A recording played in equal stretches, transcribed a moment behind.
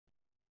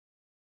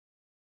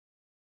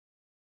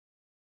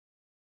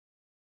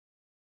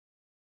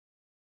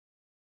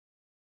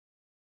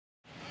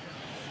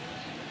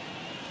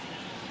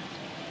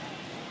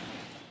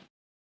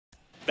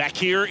Back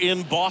here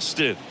in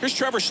Boston, here's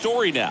Trevor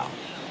Story now.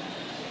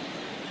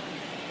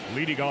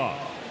 Leading off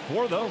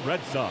for the Red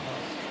Sox,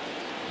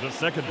 the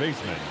second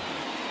baseman,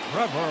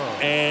 Trevor.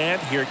 And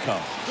here it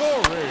comes.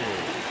 Story.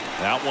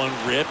 That one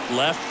ripped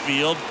left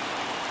field.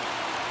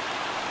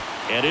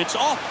 And it's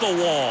off the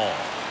wall.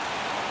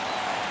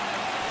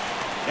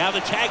 Now the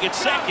tag at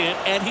second,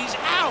 and he's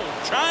out,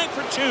 trying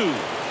for two.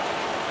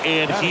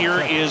 And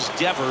here is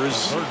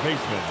Devers. Third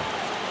baseman,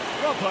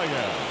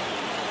 Rafael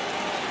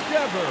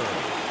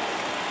Devers.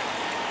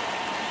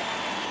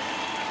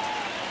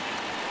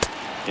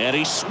 And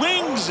he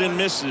swings and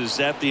misses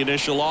at the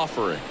initial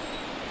offering.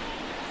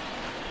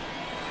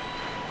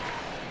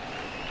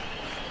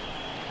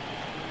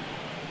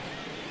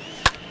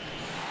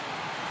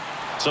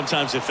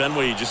 Sometimes at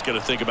Fenway, you just got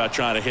to think about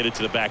trying to hit it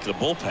to the back of the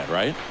bullpen,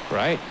 right?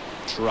 Right.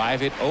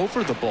 Drive it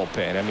over the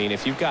bullpen. I mean,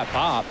 if you've got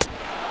pop,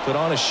 put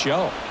on a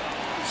show.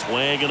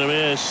 Swing and a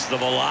miss. The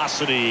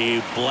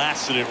velocity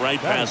blasted it right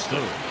past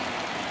him.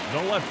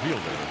 The left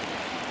fielder,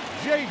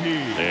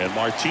 J.D. And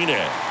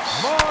Martinez.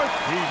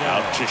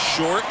 Out to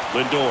short.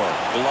 Lindor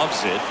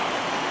gloves it.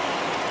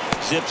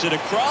 Zips it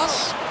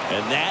across.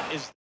 And that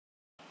is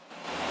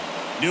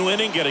new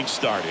inning getting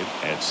started.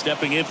 And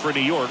stepping in for New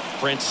York,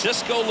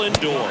 Francisco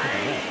Lindor.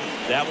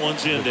 That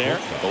one's in there.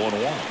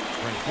 0-1.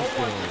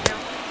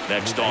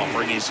 Next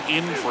offering is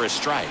in for a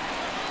strike.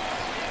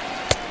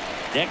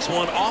 Next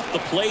one off the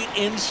plate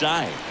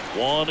inside.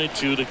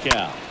 1-2 to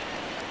count.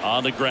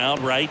 On the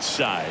ground right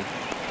side.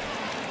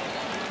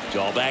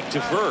 All back to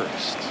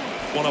first.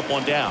 One up,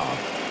 one down.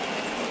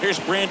 Here's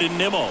Brandon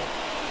Nimmo.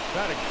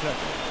 Batting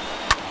second.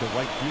 The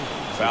right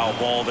fielder. Foul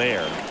ball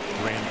there.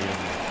 Brandon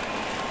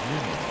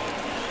Nimmo.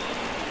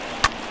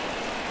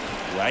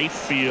 Right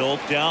field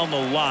down the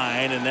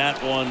line, and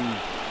that one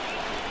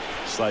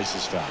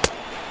slices foul.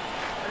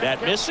 That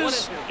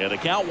misses, and the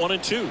count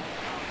 1-2.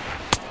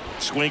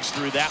 Swings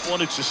through that one.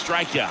 It's a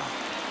strikeout.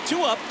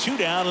 2 up, 2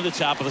 down in the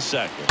top of the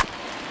second.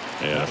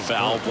 And a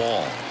foul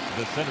ball.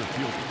 The center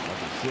fielder,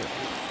 number 6.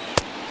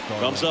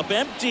 Comes up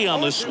empty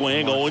on the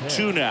swing.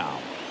 0-2 now.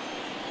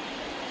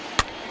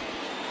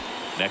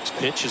 Next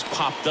pitch is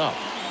popped up.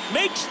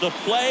 Makes the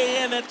play,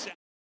 and it's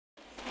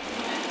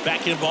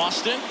back in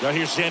Boston. Now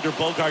here's Xander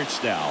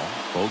Bogaerts now.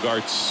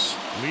 Bogaerts,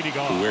 leading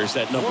off, who wears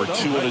that number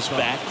 2 on his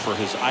back for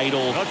his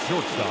idol,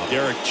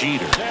 Derek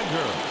Jeter.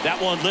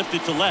 That one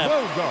lifted to left.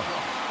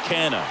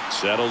 Canna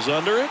settles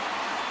under it.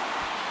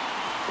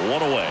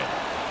 1 away.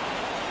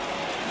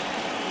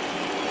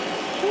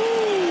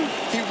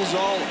 He was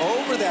all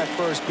over that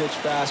first pitch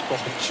fastball,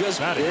 just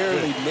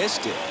barely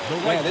missed it.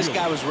 Man, this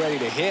guy was ready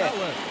to hit.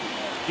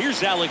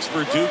 Here's Alex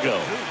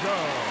Verdugo.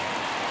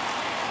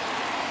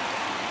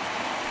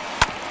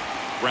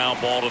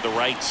 Ground ball to the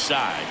right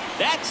side.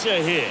 That's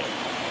a hit.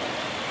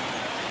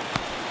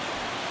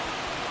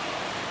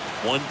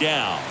 1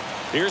 down.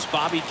 Here's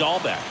Bobby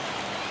Dahlbeck.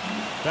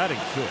 Batting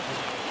 6.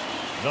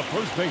 The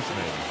first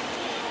baseman,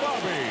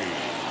 Bobby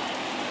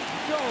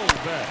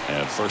Dahlbeck.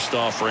 And first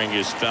offering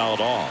is fouled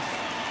off.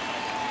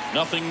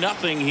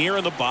 0-0 here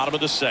in the bottom of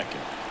the second.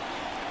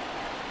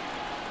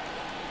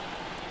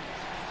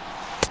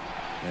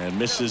 And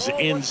misses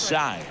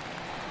inside.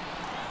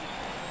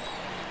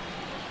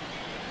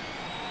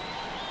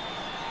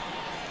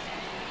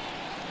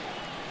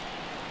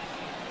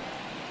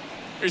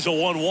 Here's a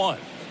 1-1.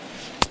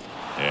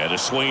 And a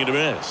swing and a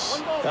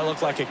miss. That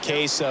looked like a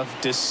case of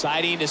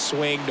deciding to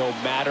swing no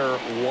matter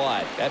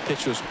what. That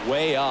pitch was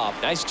way up.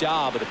 Nice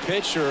job of the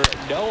pitcher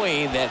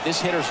knowing that this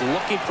hitter's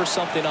looking for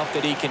something up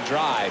that he can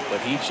drive,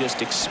 but he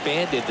just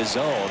expanded the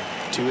zone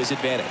to his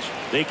advantage.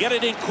 They get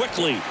it in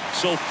quickly.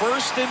 So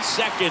first and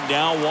second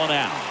now, 1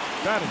 out.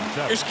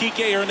 Here's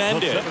Kike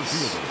Hernandez.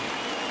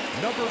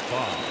 Number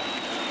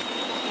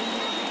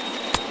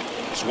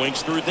 5.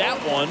 Swings through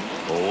that one.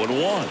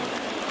 0-1.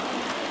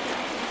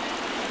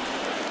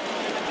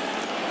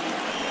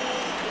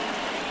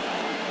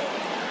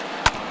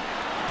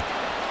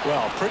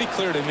 Well, pretty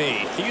clear to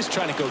me. He was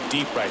trying to go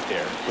deep right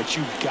there, but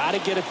you've got to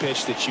get a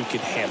pitch that you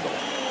can handle.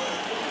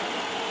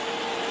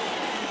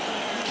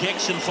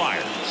 Kicks and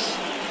fires.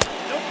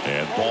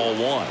 And ball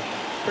 1.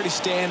 Pretty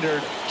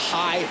standard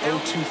high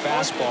 0-2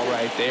 fastball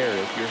right there.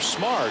 If you're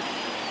smart,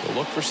 you'll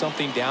look for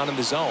something down in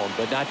the zone,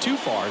 but not too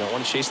far. Don't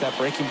want to chase that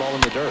breaking ball in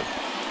the dirt.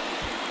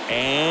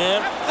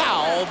 And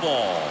foul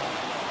ball.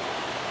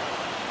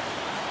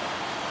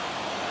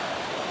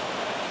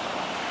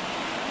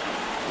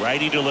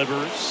 Righty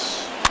delivers.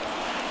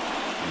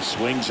 He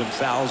swings and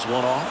fouls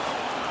one off.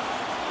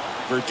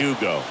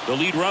 Verdugo, the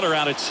lead runner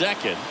out at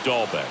second.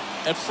 Dahlbeck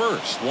at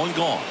first. 1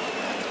 gone.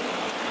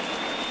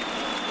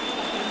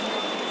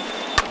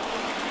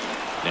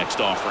 Next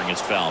offering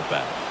is fouled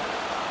back.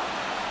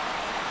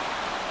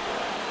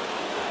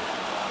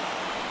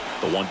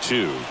 The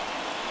 1-2.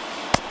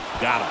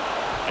 Got him.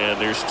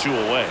 And there's 2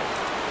 away.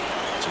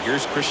 So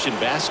here's Christian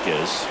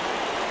Vasquez.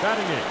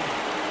 Batting in.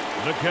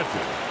 The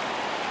catcher,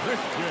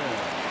 Christian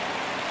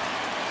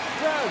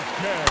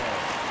Vasquez.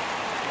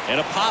 And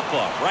a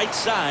pop-up right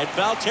side,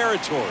 foul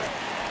territory.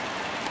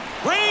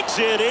 Brings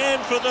it in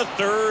for the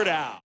 3rd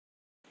out.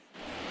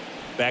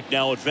 Back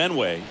now at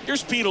Fenway.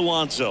 Here's Pete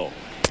Alonso.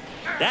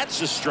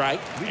 That's a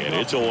strike, and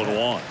it's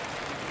 0-1.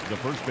 The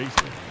first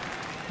baseman,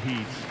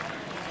 Pete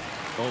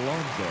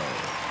Alonso.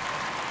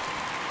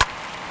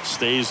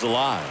 Stays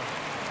alive.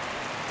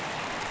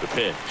 The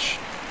pitch.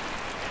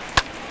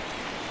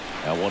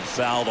 That one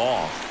fouled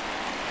off.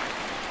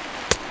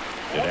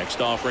 The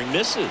next offering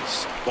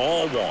misses.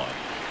 Ball one.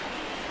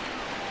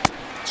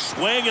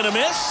 Swing and a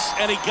miss,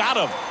 and he got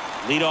him.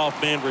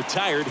 Leadoff man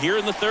retired here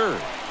in the third.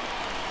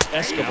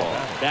 Escobar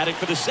batting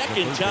for the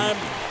second time,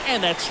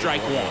 and that's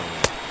strike one.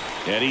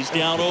 And he's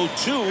down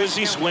 0-2 as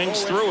he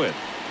swings through it.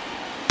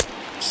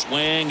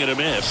 Swing and a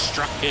miss,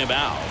 struck him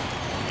out.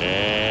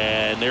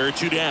 And there are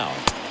two down.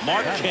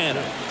 Mark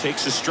Canha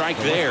takes a strike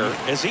there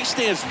as he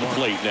stands at the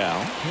plate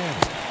now.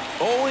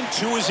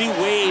 0-2 as he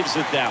waves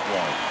at that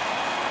one.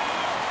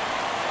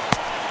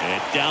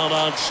 And down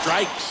on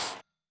strikes.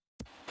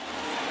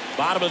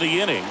 Bottom of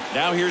the inning.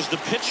 Now here's the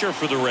pitcher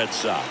for the Red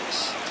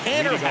Sox.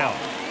 Tanner Houck.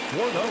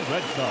 For the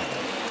Red Sox,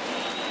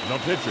 the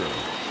pitcher.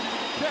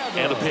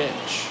 And a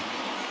pitch.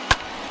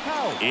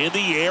 In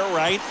the air,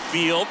 right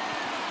field.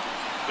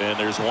 And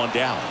there's one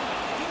down.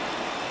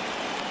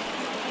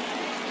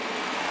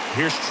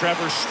 Here's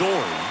Trevor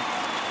Story.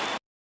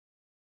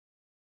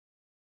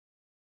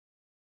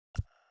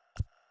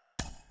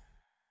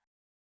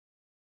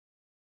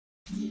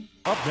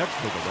 Up next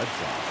for the Red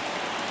Sox,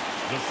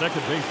 the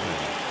second baseman,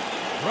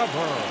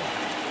 Trevor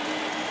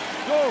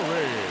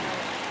Story.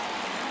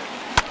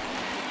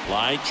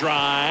 Line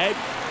drive.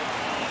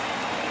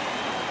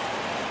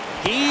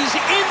 He's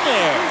in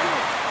there.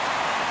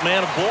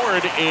 Man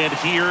aboard, and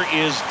here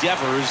is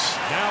Devers.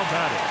 Now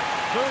batting,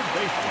 third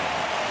baseman,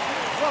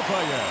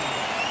 Rafael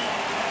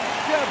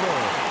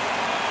Devers.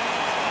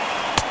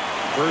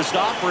 First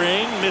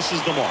offering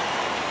misses the mark.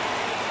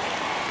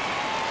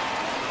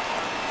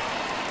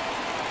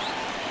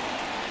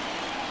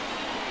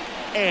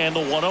 And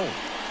the 1-0.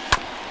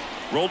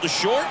 Rolled to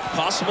short,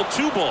 possible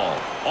 2-ball.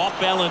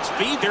 Off-balance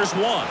feed, there's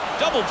one.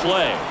 Double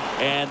play.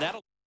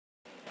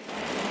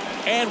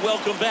 And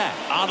welcome back.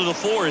 On to the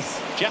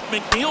fourth. Jeff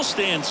McNeil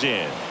stands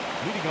in.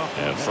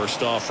 And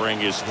first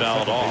offering is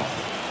fouled off.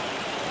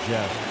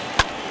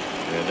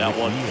 And that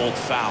one pulled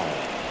foul.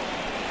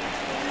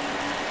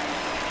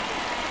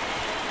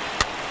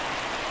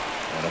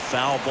 And a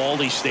foul ball,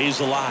 he stays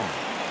alive.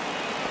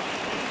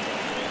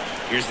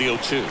 Here's the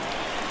 0-2.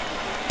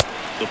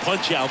 The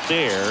punch out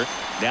there.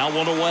 Now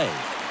one away.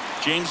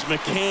 James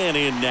McCann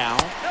in now.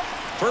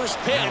 First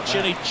pitch,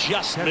 and he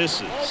just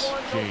misses.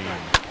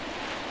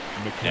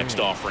 Next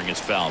offering is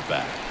fouled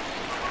back.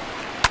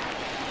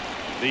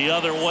 The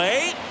other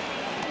way.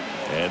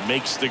 And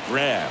makes the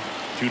grab.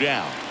 Two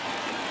down.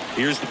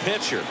 Here's the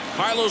pitcher,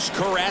 Carlos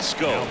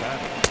Carrasco.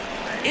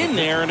 In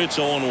there, and it's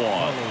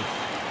 0-1.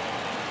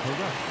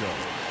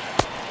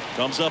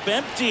 Comes up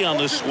empty on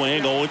the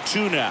swing.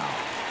 0-2 now.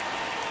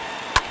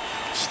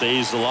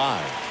 Stays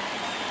alive.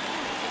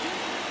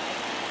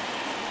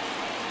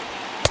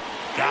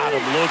 Got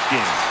him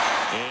looking.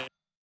 And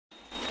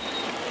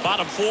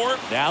bottom four.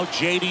 Now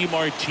J.D.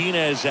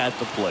 Martinez at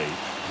the plate.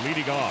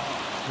 Leading off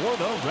for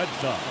the Red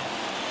Sox,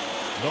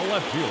 the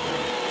left fielder,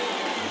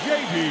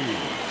 J.D.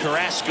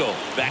 Carrasco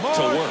back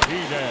to work.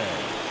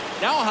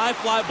 Now a high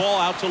fly ball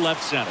out to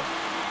left center.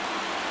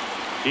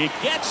 It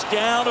gets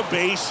down a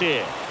base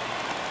hit.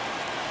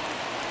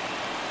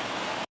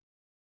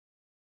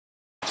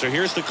 So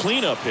here's the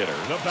cleanup hitter,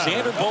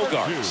 Xander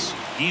Bogaerts.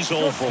 He's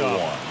 0 for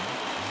 1.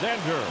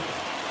 Xander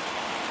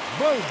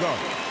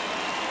Bogaerts.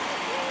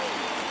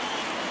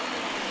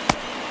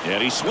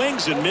 And he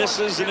swings and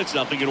misses, and it's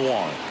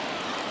 0-1.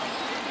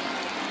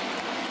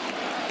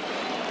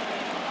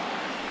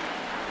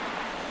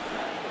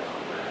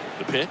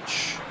 The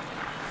pitch.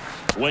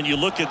 When you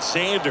look at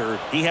Xander,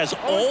 he has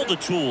all the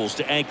tools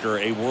to anchor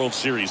a World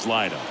Series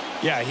lineup.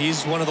 Yeah,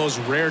 he's one of those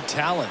rare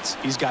talents.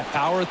 He's got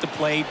power at the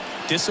plate,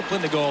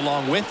 discipline to go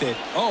along with it.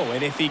 Oh,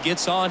 and if he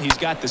gets on, he's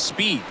got the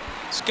speed.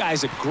 This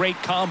guy's a great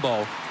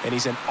combo, and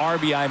he's an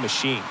RBI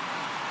machine.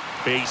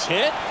 Base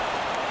hit.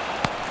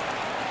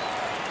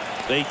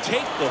 They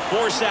take the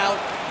force out.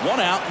 One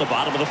out in the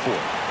bottom of the fourth.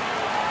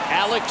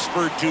 Alex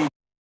Verdugo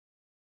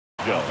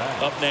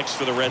up next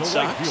for the Red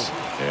Sox.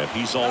 And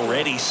he's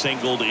already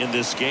singled in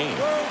this game.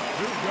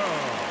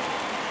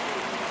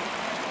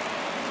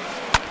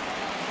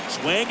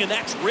 Swing, and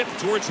that's ripped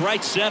towards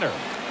right center.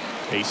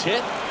 Base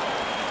hit.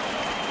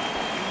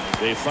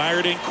 They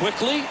fired in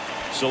quickly,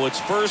 so it's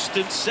first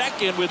and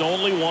second with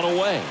only one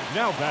away.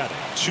 Now batting.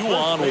 2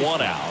 on,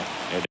 1 out.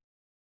 And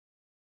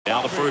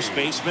now the first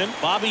baseman,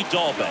 Bobby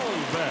Dahlbeck.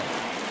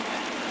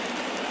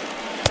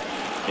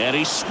 And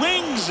he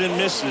swings and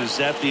misses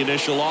at the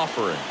initial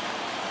offering.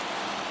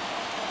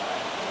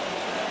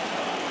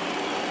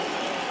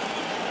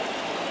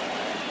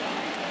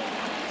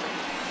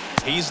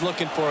 He's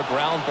looking for a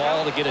ground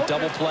ball to get a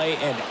double play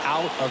and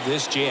out of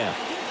this jam.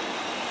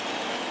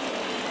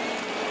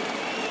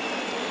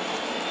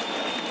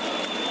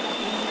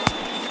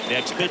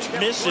 Next pitch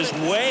misses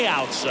way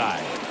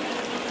outside.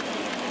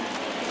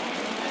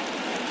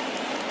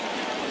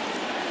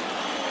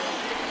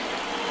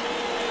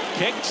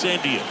 kicks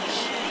and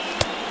deals.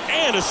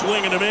 And a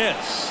swing and a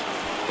miss.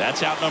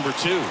 That's out number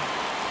 2.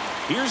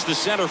 Here's the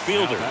center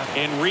fielder,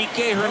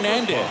 Enrique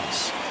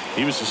Hernandez.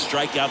 He was a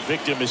strikeout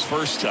victim his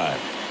first time.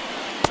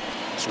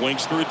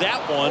 Swings through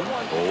that one.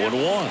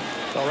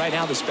 0-1. Well, right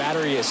now this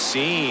battery is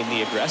seeing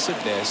the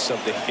aggressiveness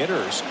of the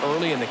hitters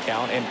early in the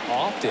count and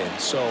often.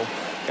 So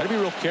got to be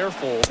real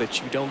careful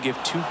that you don't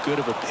give too good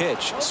of a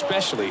pitch,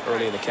 especially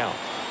early in the count.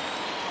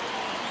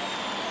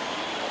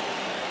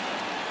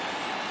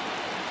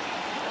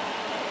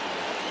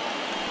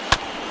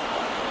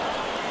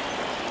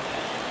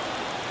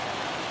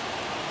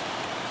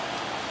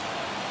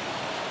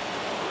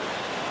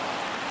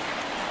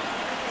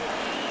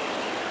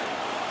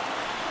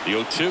 The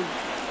 0-2.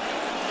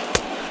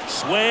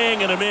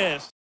 Swing and a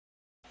miss.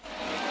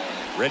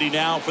 Ready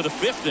now for the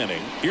 5th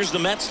inning. Here's the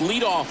Mets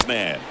leadoff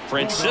man,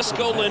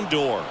 Francisco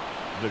Lindor.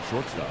 The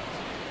shortstop,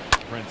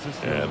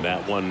 Francisco. And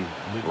that one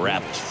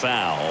wrapped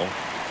foul.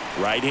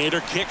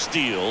 Right-hander kicks,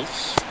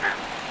 deals.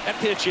 That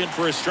pitch in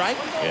for a strike,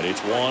 and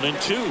it's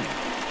 1-2.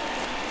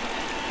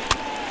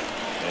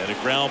 And a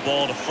ground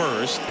ball to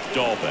first.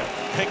 Dahlbeck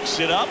picks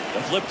it up.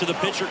 The flip to the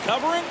pitcher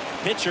covering.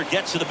 Pitcher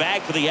gets to the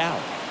bag for the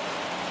out.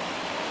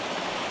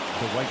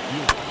 The right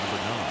fielder, number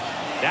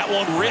 9. That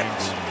one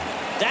ripped.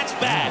 That's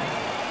bad.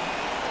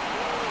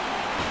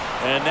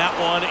 And that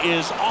one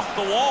is off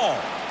the wall.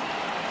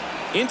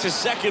 Into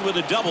second with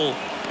a double,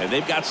 and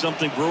they've got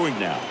something brewing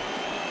now.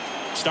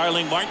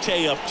 Starling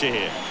Marte up to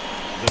him.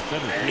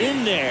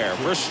 In there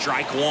for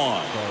strike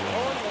 1.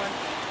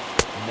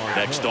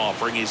 Next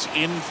offering is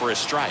in for a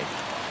strike.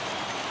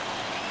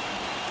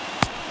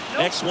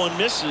 Next one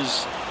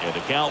misses, and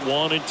the count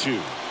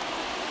 1-2.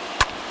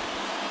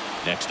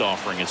 Next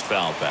offering is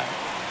fouled back.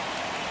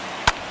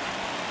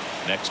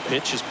 Next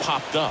pitch is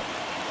popped up.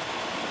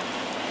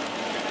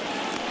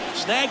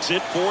 Snags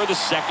it for the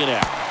second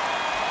out.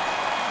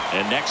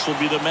 And next will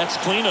be the Mets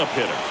cleanup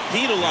hitter,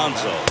 Pete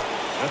Alonso.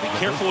 Be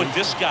careful with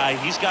this guy.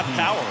 He's got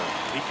power.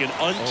 He can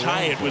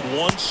untie it with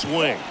one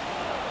swing.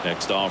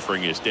 Next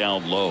offering is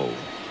down low,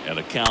 and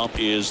the count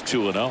is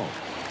 2-0.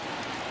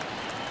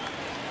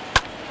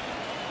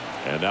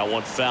 And that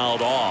one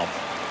fouled off.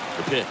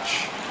 The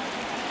pitch.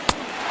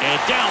 And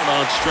down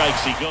on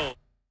strikes he goes.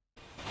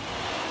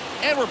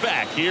 And we're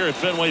back here at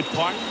Fenway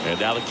Park. And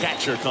now the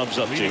catcher comes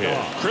up to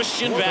him,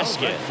 Christian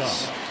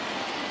Vasquez.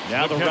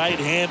 Now the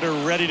right-hander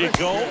ready to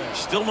go.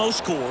 Still no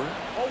score.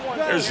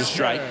 There's a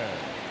strike.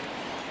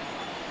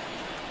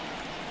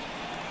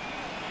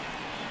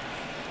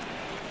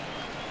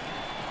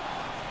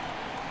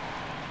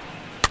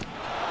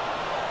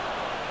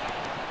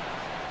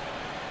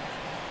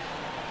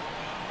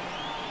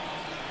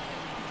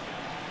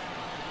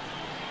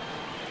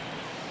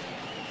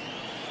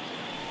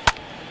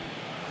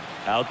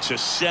 Out to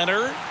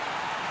center.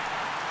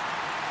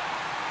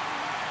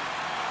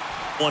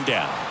 One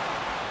down.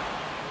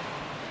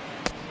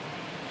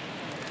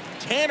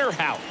 Tanner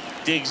Houck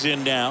digs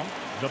in now.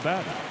 The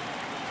batter,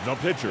 the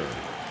pitcher,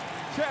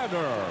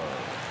 Tanner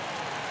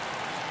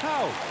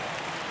Houck.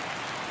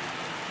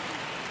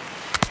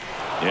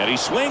 And he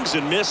swings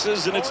and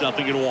misses, and it's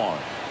 0-1.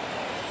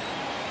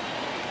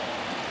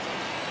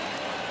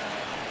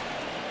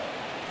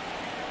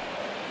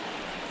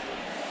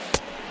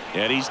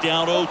 And he's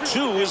down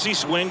 0-2 as he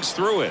swings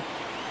through it.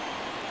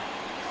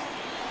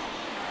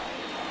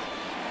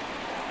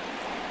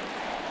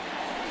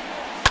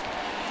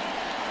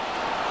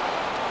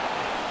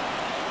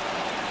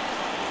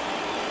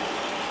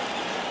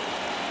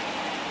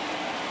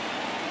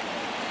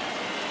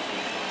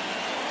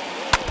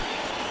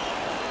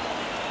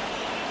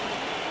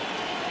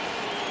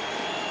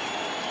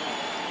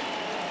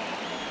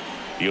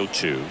 The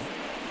 0-2.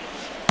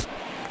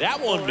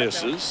 That one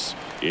misses.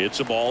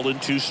 It's a ball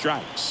and 2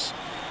 strikes.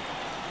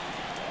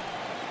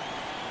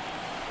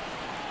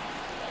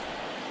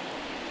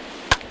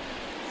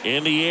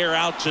 In the air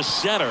out to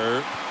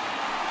center.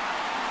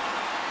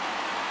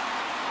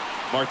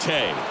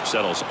 Marte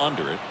settles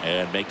under it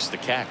and makes the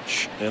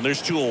catch. And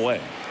there's 2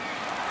 away.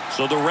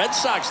 So the Red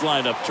Sox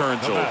lineup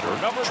turns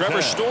over.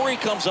 Trevor Story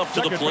comes up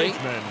to the plate.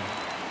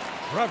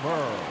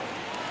 Trevor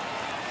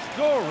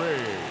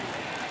Story.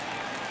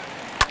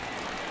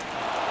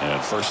 And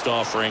first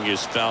offering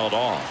is fouled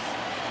off.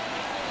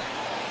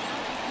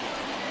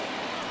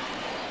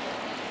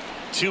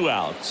 2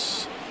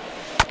 outs.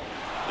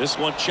 This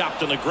one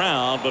chopped on the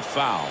ground, but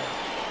foul.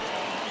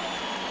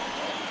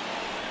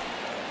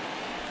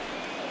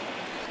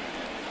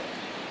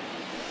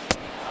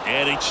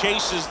 And he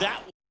chases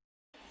that one.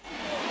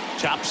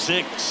 Top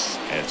 6.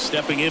 And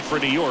stepping in for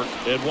New York,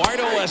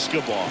 Eduardo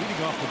Escobar.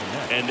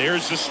 And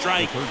there's the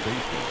strike.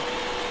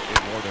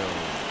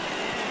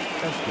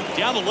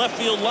 Down the left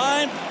field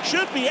line.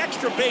 Should be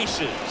extra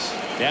bases.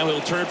 Now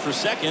he'll turn for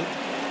second.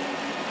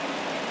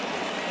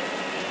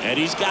 And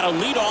he's got a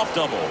leadoff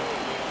double.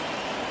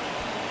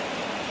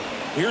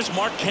 Here's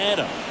Mark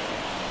Canha.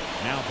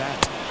 Now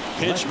that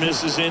pitch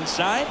misses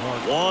inside.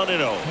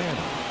 1-0.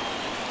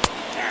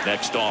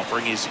 Next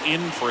offering is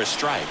in for a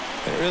strike.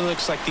 It really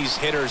looks like these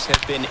hitters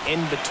have been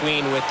in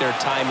between with their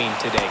timing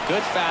today.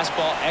 Good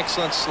fastball,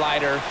 excellent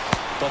slider,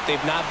 but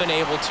they've not been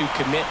able to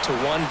commit to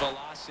one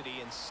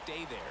velocity and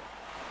stay there.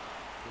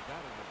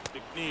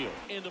 McNeil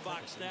in the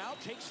box now.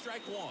 Takes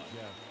strike one.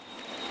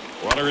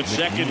 Runner at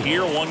second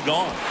here, one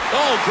gone.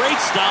 Oh, great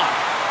stop.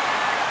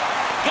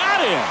 Got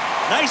him.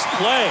 Nice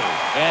play.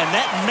 And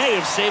that may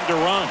have saved a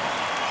run.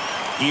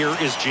 Here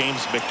is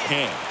James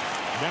McCann.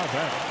 Now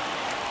back,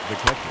 the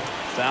catcher.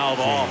 Fouled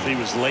off. He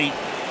was late.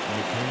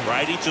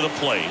 Righty to the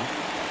plate.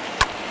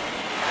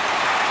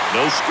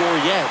 No score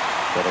yet,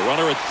 but a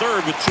runner at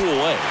third with two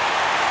away.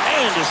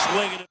 And a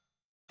swing.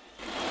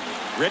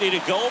 Ready to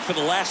go for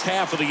the last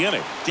half of the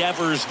inning.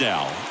 Devers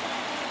now.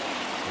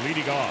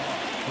 Leading off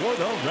for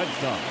the Red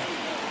Sox,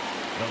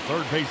 the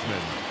third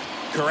baseman,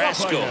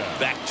 Carrasco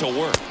back to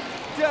work.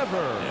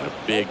 Devers. And a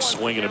big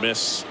swing and a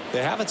miss.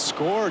 They haven't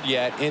scored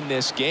yet in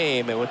this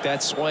game, and with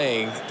that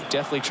swing,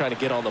 definitely trying to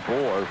get on the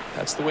board.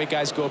 That's the way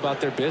guys go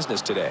about their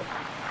business today.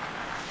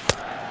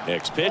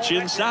 Next pitch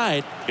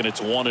inside, and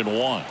it's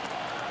 1-1.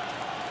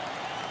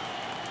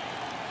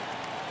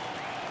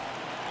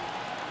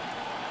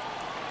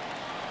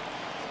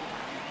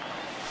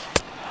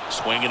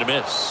 Swing and a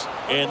miss.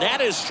 And that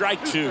is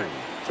strike two.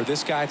 For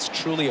this guy, it's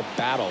truly a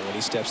battle when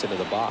he steps into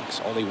the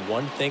box. Only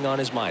one thing on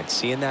his mind,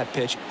 seeing that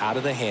pitch out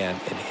of the hand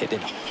and hit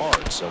it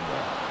hard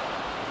somewhere.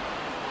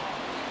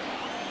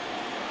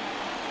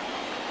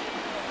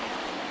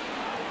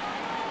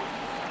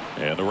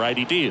 And the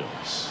righty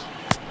deals.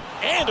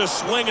 And a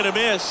swing and a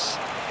miss.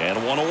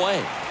 And one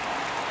away.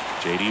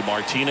 J.D.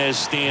 Martinez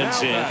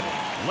stands in.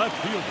 Left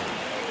fielder,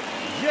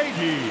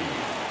 J.D.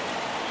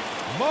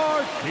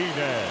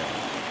 Martinez.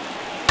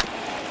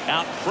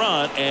 Out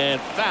front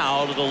and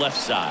foul to the left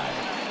side.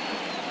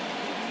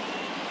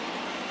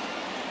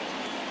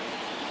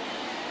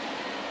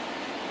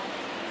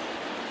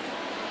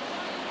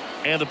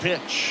 And the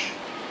pitch.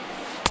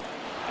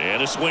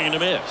 And a swing and a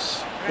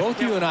miss. Both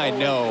you and I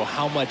know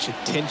how much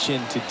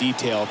attention to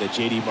detail that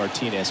J.D.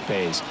 Martinez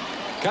pays.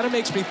 Kind of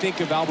makes me think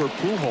of Albert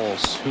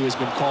Pujols, who has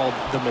been called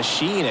the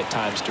machine at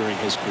times during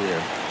his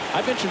career.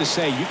 I venture to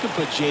say you can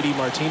put J.D.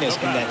 Martinez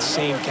in that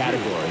same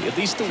category, at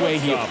least the way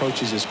he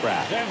approaches his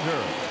craft.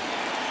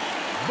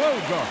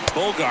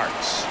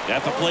 Bogarts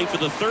at the plate for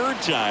the third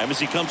time as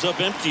he comes up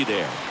empty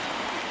there.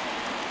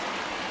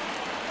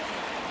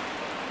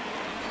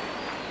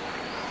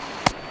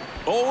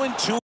 Oh, and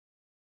 2.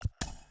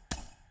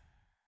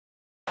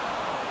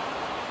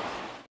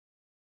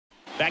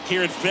 Back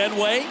here at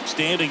Fenway,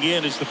 standing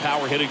in is the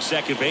power hitting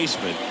second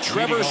baseman,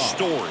 Trevor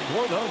Story.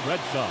 For the Red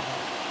Sox,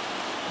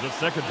 the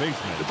second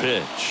baseman, The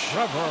pitch.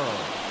 Trevor.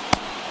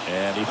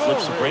 And he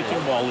flips a breaking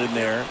ball in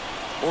there,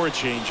 or a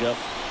changeup.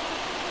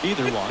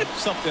 Either one.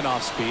 Something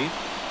off speed.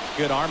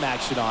 Good arm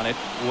action on it,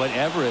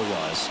 whatever it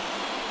was.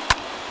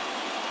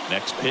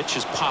 Next pitch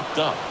is popped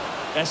up.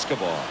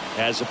 Escobar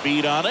has a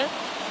beat on it.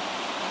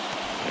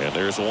 And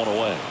there's one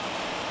away.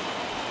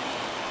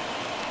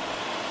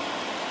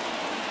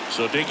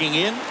 So digging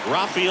in,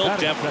 Rafael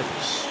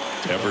Devers.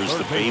 Devers,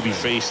 the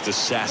baby-faced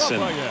assassin.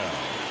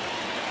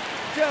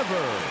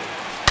 Devers.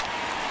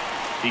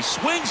 He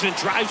swings and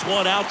drives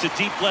one out to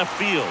deep left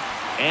field.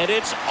 And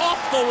it's off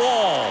the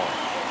wall.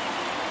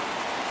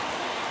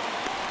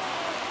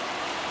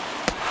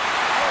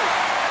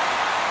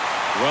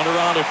 Runner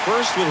on at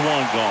first with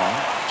one gone.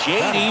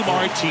 J.D.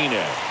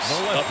 Martinez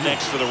up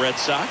next for the Red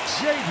Sox.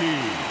 J.D.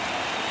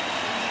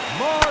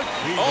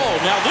 Martinez. Oh,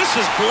 now this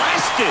is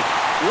blasted.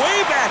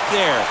 Way back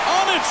there.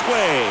 On its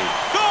way.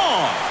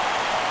 Gone.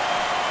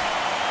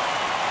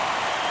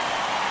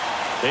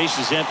 Base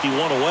is empty,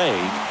 one away.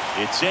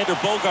 It's Xander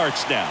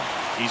Bogarts now.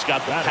 He's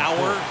got the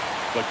power,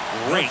 but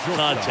great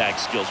contact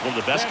skills. One of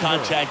the best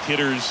contact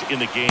hitters in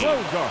the game.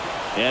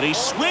 And he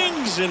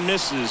swings and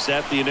misses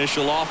at the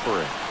initial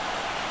offering.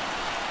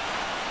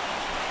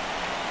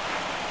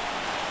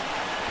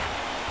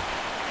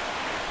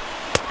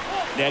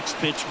 Next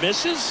pitch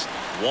misses.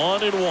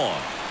 1-1.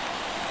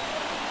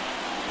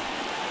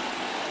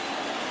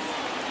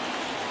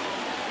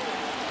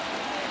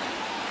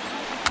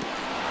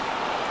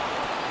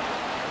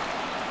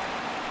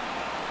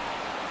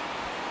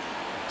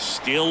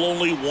 Still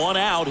only one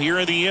out here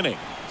in the inning.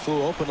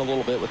 Flew open a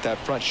little bit with that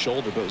front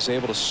shoulder, but was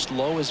able to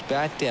slow his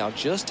bat down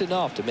just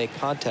enough to make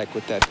contact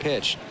with that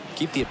pitch.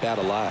 Keep the at-bat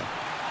alive.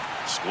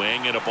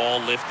 Swing and a ball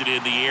lifted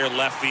in the air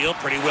left field.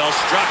 Pretty well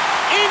struck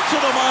into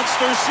the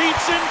monster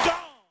seats and